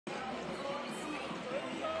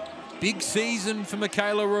Big season for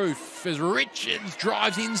Michaela Roof as Richards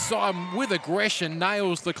drives inside with aggression,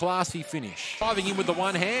 nails the classy finish. Driving in with the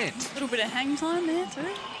one hand. A little bit of hang time there too.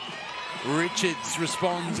 Richards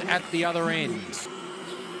responds at the other end.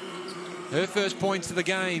 Her first points of the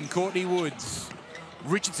game, Courtney Woods.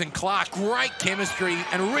 Richards and Clark, great chemistry,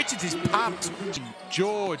 and Richards is pumped.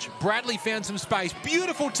 George, Bradley found some space.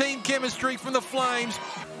 Beautiful team chemistry from the Flames.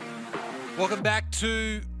 Welcome back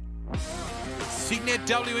to Signet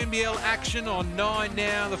WNBL action on 9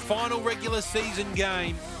 now, the final regular season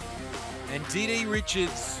game. And DiDi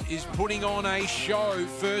Richards is putting on a show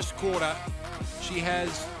first quarter. She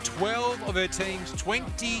has 12 of her team's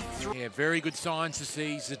 23. Yeah, very good signs to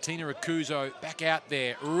see. Zatina Rakuzo back out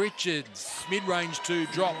there. Richards, mid-range 2,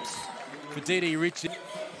 drops for DiDi Richards.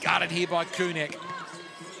 Guarded here by Kunek.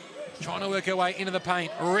 Trying to work her way into the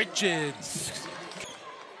paint. Richards.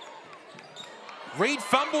 Reed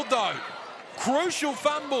fumbled though. Crucial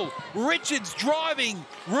fumble. Richards driving.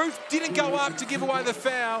 Roof didn't go up to give away the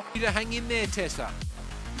foul. Need to hang in there, Tessa.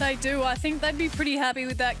 They do. I think they'd be pretty happy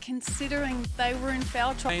with that considering they were in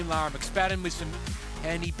foul trouble. Lara McSpadden with some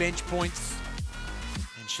handy bench points.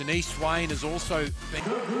 And Shanice Swain has also been...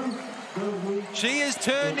 She has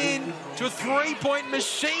turned into a three-point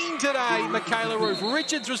machine today, Michaela Roof.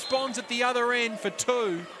 Richards responds at the other end for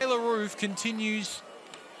 2. Michaela Roof continues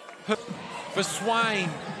for Swain.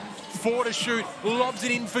 4 to shoot, lobs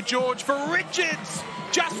it in for George, for Richards!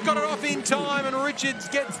 Just got it off in time and Richards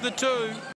gets the 2.